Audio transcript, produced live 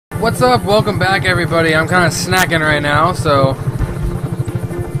What's up? Welcome back, everybody. I'm kind of snacking right now, so...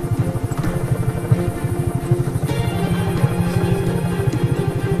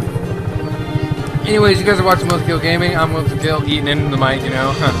 Anyways, you guys are watching Will to Kill Gaming. I'm Will to Kill, eating into the mic, you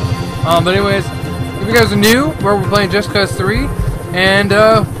know. But anyways, if you guys are new, we're playing Just Cause 3, and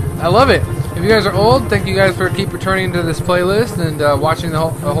I love it. If you guys are old, thank you guys for keep returning to this playlist and watching the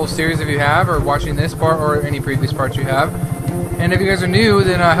whole series if you have, or watching this part or any previous parts you have. And if you guys are new,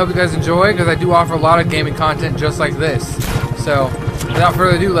 then I hope you guys enjoy, because I do offer a lot of gaming content just like this. So, without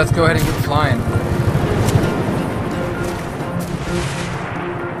further ado, let's go ahead and get flying.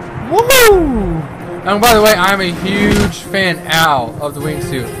 Woohoo! And by the way, I'm a huge fan, of the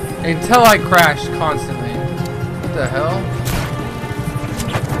wingsuit. Until I crashed constantly. What the hell?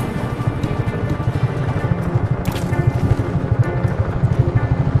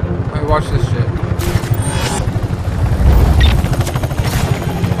 Alright, watch this shit.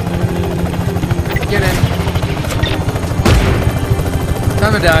 Get in.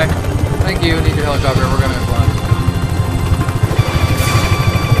 Time to die. Thank you. Need your helicopter. We're gonna fly.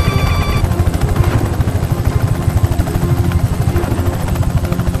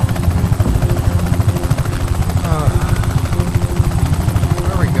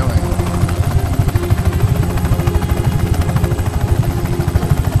 Where are we going?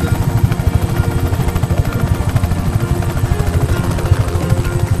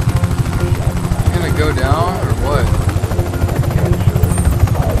 Gonna go down or what?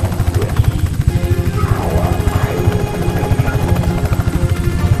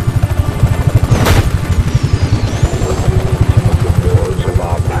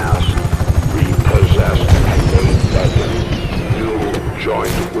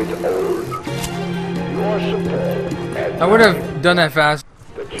 I would have done that fast.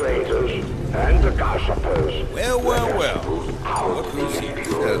 The traitors and the gossipers. Well. Look who's here.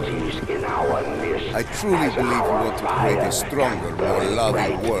 In our midst. I truly believe we want to create a stronger, more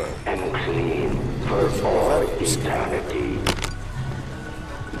loving world. And clean for all eternity.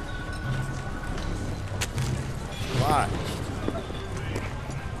 Why?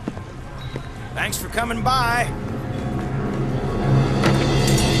 Thanks for coming by.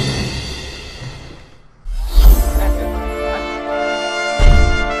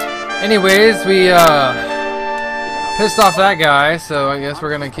 Anyways, we pissed off that guy, so I guess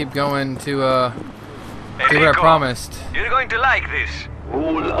we're gonna keep going to do what I promised. You're going to like this.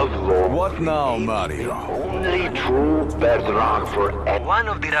 Rule of law. What now, Mario? Only true bedrock for One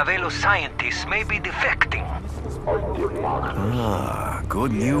of the Ravelo scientists may be defecting. Ah,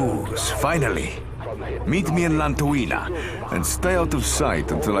 good news. Finally. Meet me in Lantuina, and stay out of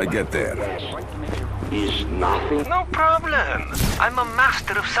sight until I get there. Is nothing No problem. I'm a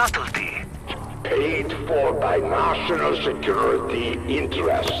master of subtlety. paid for by national security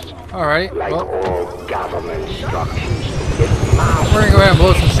interests. Alright, Like well, all government structures, we're gonna go ahead and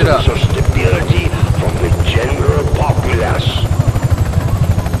blow some shit up. of stability from the general populace.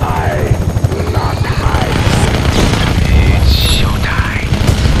 I will not hide. It's showtime.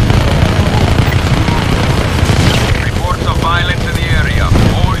 Reports of violence in the area.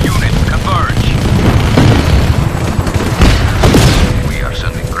 All units converge. We are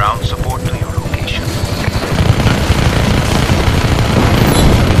sending ground support to your location.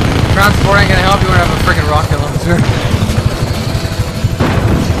 Ground support ain't gonna help you when I have a freaking rocket launcher.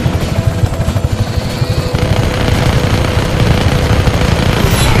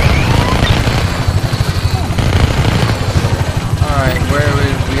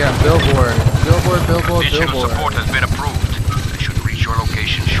 Billboard. Additional support has been approved. They should reach your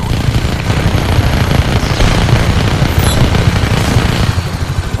location shortly.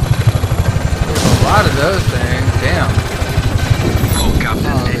 There's a lot of those things. Damn. Full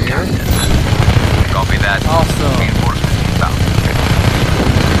captain, dead captain. Copy that. Awesome. Reinforcements inbound.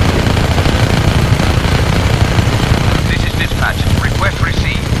 This is dispatch. Request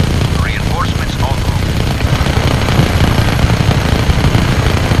received. Reinforcements en route.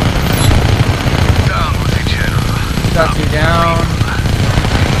 Down with the general. Got you down.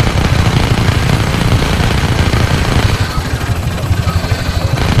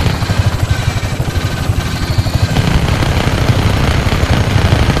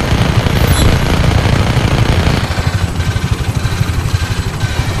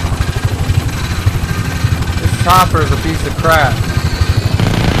 This chopper is a piece of crap.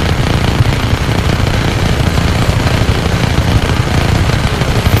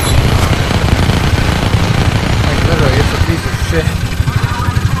 Like literally, it's a piece of shit.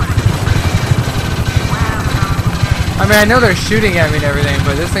 I mean, I know they're shooting at me and everything,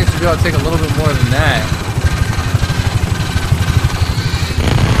 but this thing should be able to take a little bit more than that.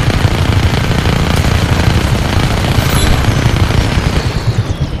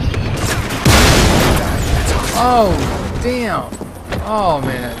 Oh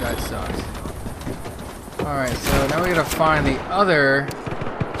man, that sucks. Alright, so now we gotta find the other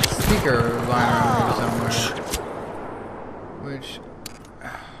speaker lying around here somewhere. Which,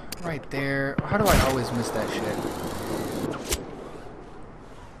 right there. How do I always miss that shit?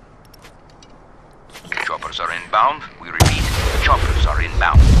 Choppers are inbound. We repeat, choppers are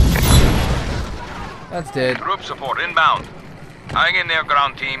inbound. That's dead. Group support inbound. Hang in there,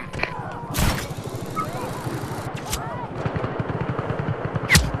 ground team.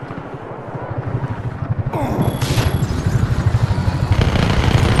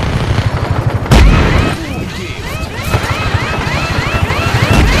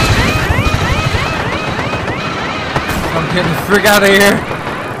 I'm getting the frick out of here.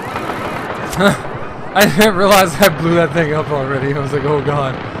 I didn't realize I blew that thing up already. I was like, oh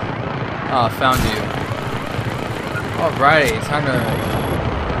god. Ah, found you. Alrighty, time to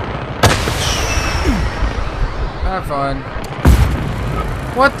have fun.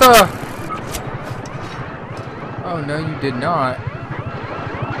 What the? Oh no, you did not.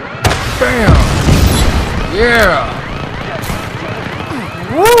 Bam! Yeah!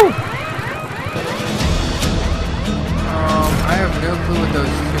 Woo! I have no clue what those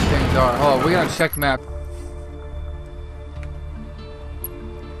two things are. Oh, we gotta check map.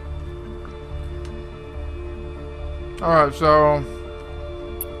 Alright, so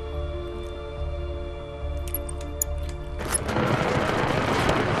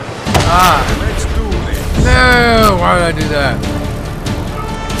Let's do this. no! Why did I do that?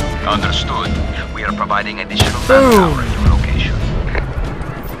 Understood. We are providing additional Boom. manpower at your location.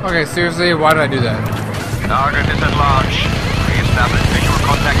 Okay, seriously, why did I do that? Target is at large. Re-establish visual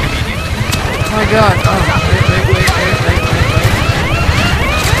contact immediately. Oh my god. Oh, wait.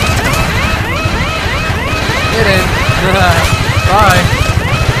 Get in. Bye.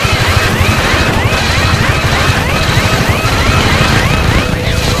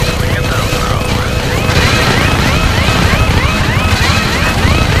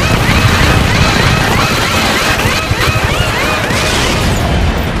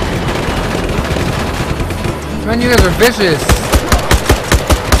 Man, you guys are vicious.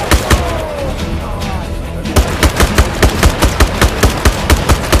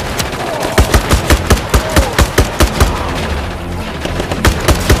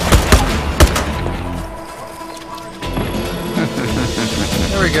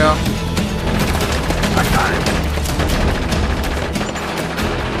 There we go. I got it.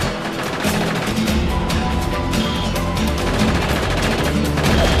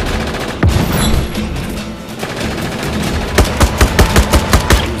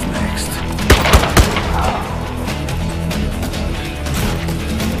 Who's next?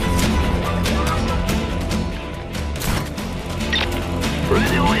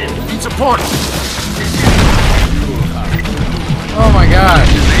 Need support. Oh my god.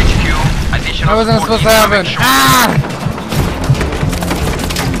 This is HQ. Additional That wasn't support supposed to happen. incoming Ah!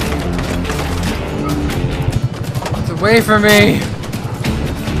 It's away from me. shortly.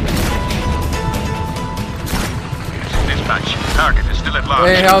 Dispatch. Target is still at large.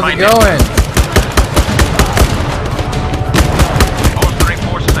 Hey, how's it Find going? Bolstering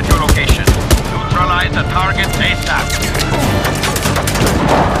forces at your location. Neutralize the target ASAP.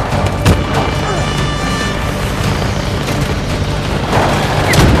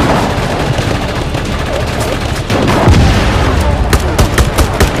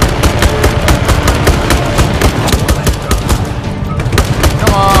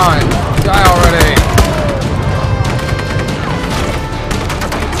 Come on, die already.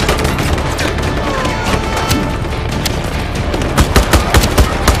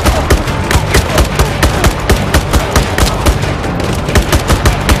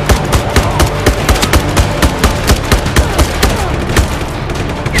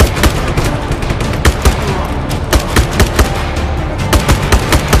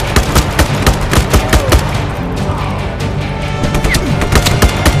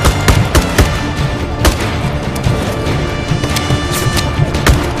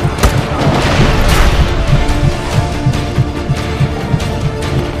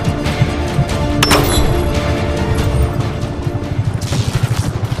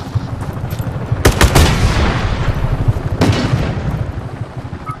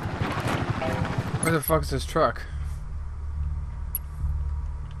 Where the fuck's this truck?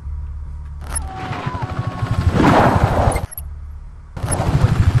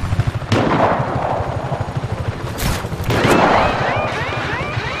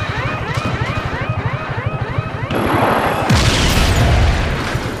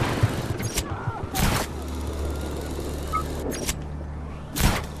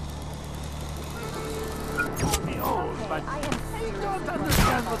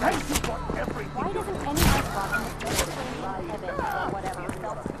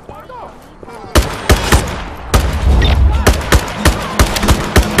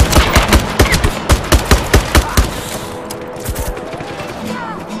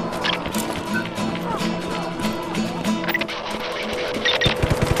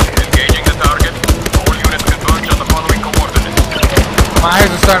 My eyes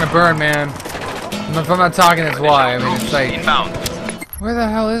are starting to burn, man. If I'm not talking, that's why. I mean, it's like... Inbound. Where the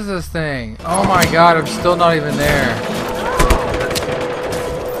hell is this thing? Oh my god, I'm still not even there.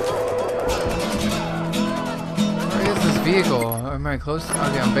 Where is this vehicle? Am I close to...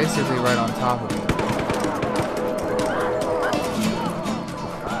 Okay, I'm basically right on top of it.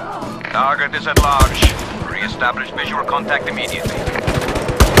 Target is at large. Re-establish visual contact immediately.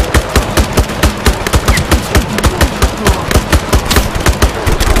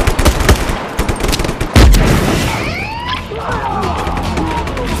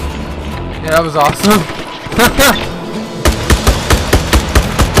 Yeah, that was awesome.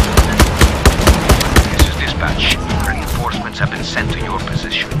 This is dispatch. Reinforcements have been sent to your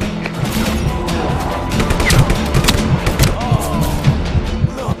position.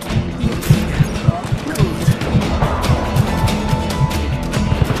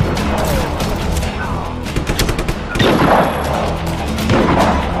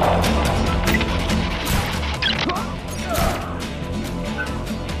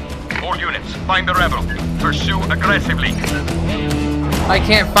 Find the rebel. Pursue aggressively. I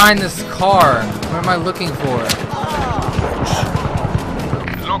can't find this car. What am I looking for?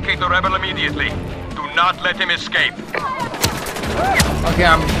 Locate the rebel immediately. Do not let him escape. Okay,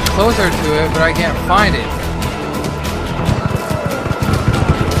 I'm closer to it, but I can't find it.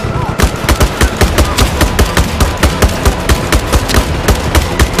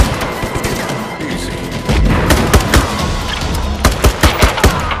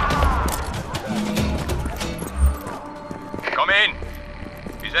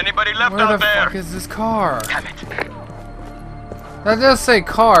 Anybody left Where out the there? fuck is this car? Damn it. That does say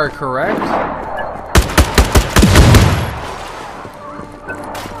car, correct?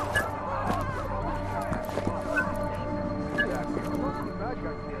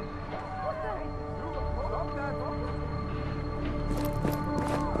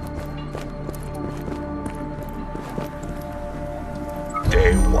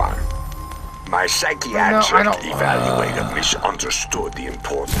 Day one. My psychiatric don't- evaluator misunderstood the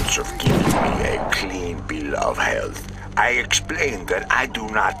importance of giving me a clean bill of health. I explained that I do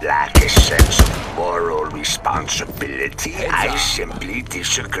not lack a sense of moral responsibility. I simply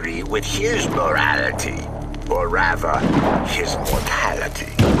disagree with his morality, or rather, his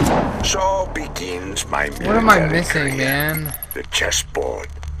mortality. So begins my military What am I missing, career. man? The chessboard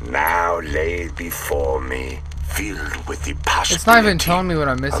now laid before me, filled with the possibility. It's not even telling me what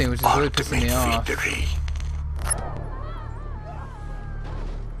I'm missing, which is really pissing me ultimate off. victory.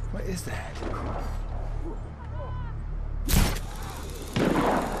 What is that?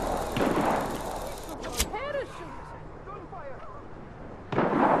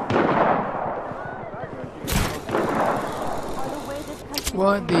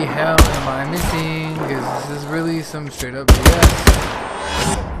 What the hell am I missing? Because this is really some straight up BS.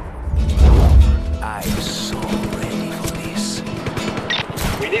 I'm so ready for this.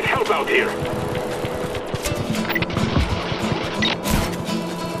 We need help out here.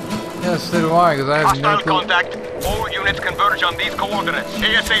 Yes, so do I, because I have no Hostile clue. contact. All units converge on these coordinates.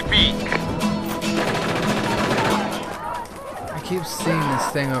 ASAP. I keep seeing this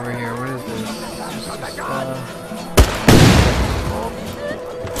thing over here. What is this? It's just,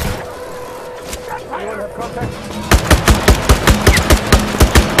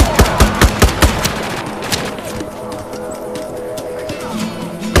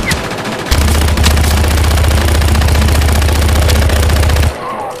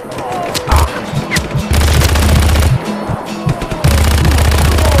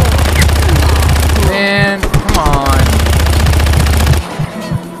 man, come on.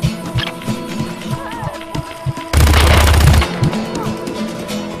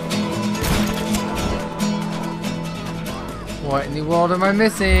 What in the world am I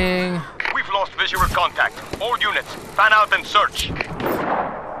missing? We've lost visual contact. All units, fan out and search.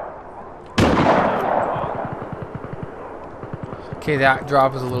 Okay, that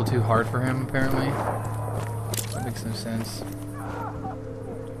drop was a little too hard for him, apparently. That makes no sense.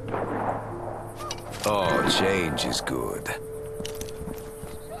 Oh, change is good.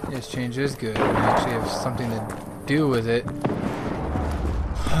 Yes, change is good. I actually have something to do with it.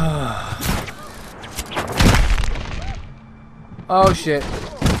 Oh shit.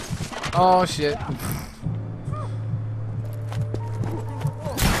 Oh shit.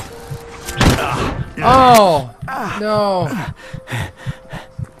 Oh no.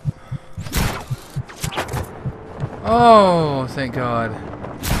 Oh, thank God.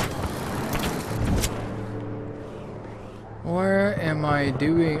 Where am I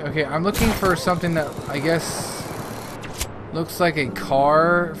doing? Okay, I'm looking for something that I guess looks like a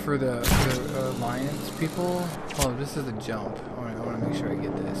car for the Alliance people. Oh, this is a jump. Alright, I want to make sure I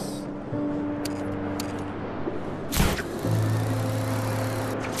get this.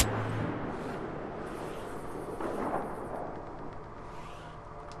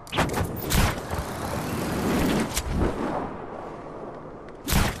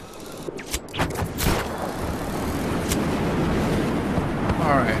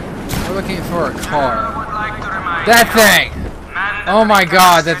 Alright, we're looking for a car. That thing! Oh my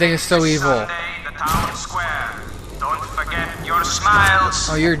god, that thing is so evil. Don't forget your smiles.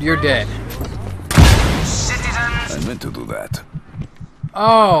 Oh, you're dead. Citizens. I meant to do that.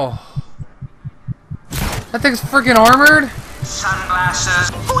 Oh. That thing's freaking armored? Sunglasses.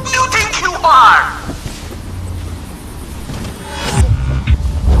 Who do you think you are?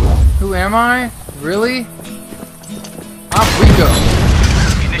 Who am I? Really? I'm Rico.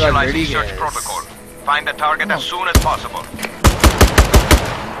 Initializing search protocol. Find the target as soon as possible.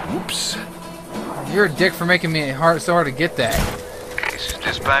 Oops. You're a dick for making me so hard to get that. This is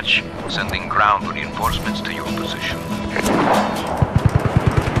dispatch. Sending ground reinforcements to your position.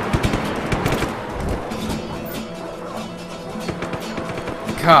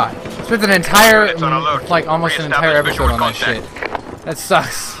 God. Spent an entire, Units on alert. like almost an entire Reestablish episode on visual that shit. That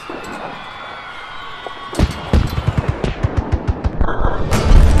sucks.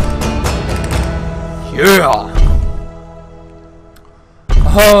 Yeah.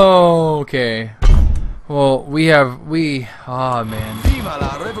 Oh, okay. Well, oh man. Viva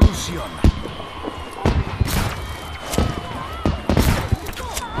la revolución!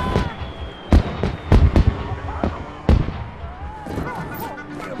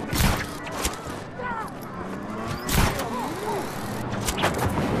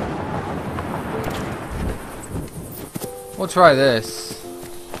 We'll try this.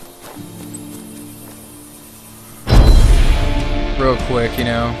 Real quick, you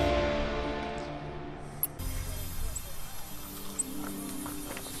know.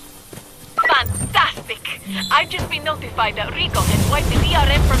 Fantastic! I've just been notified that Rico has wiped the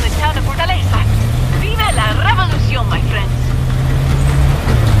DRM from the town of Fortaleza. Viva la revolución, my friends!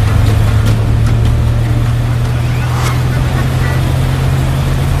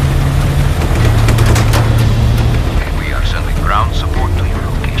 We are sending ground support to your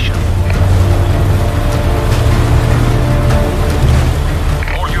location.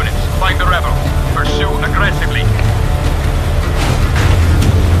 All units, find the rebels. Pursue aggressively.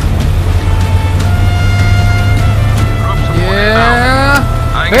 Groups of Yeah.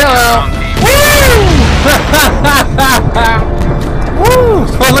 Hello. Woo! Woo!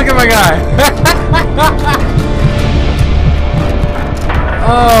 Oh, look at my guy.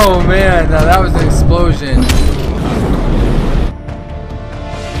 Oh man, now that was an explosion.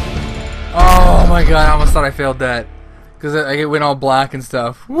 Oh my god, I almost thought I failed that. Because it went all black and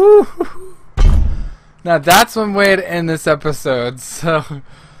stuff. Woo! Now that's one way to end this episode. So,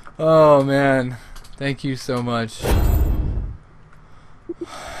 oh man. Thank you so much.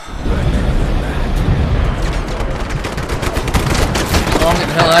 Oh, I'm getting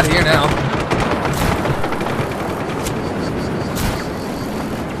the hell out of here now.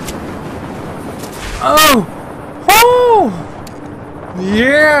 Oh! Oh!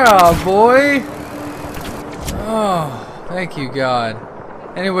 Yeah, boy! Oh, thank you, God.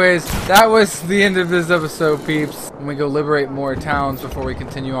 Anyways, that was the end of this episode, peeps. And we go liberate more towns before we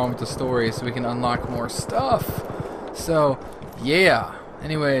continue on with the story so we can unlock more stuff. So, yeah.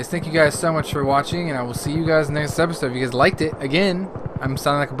 Anyways, thank you guys so much for watching, and I will see you guys in the next episode. If you guys liked it, again, I'm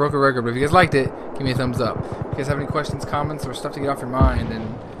sounding like a broken record, but if you guys liked it, give me a thumbs up. If you guys have any questions, comments, or stuff to get off your mind,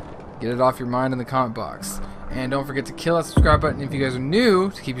 then get it off your mind in the comment box. And don't forget to kill that subscribe button if you guys are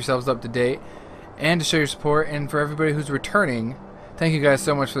new to keep yourselves up to date and to show your support. And for everybody who's returning, thank you guys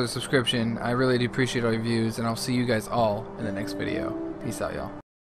so much for the subscription. I really do appreciate all your views, and I'll see you guys all in the next video. Peace out, y'all.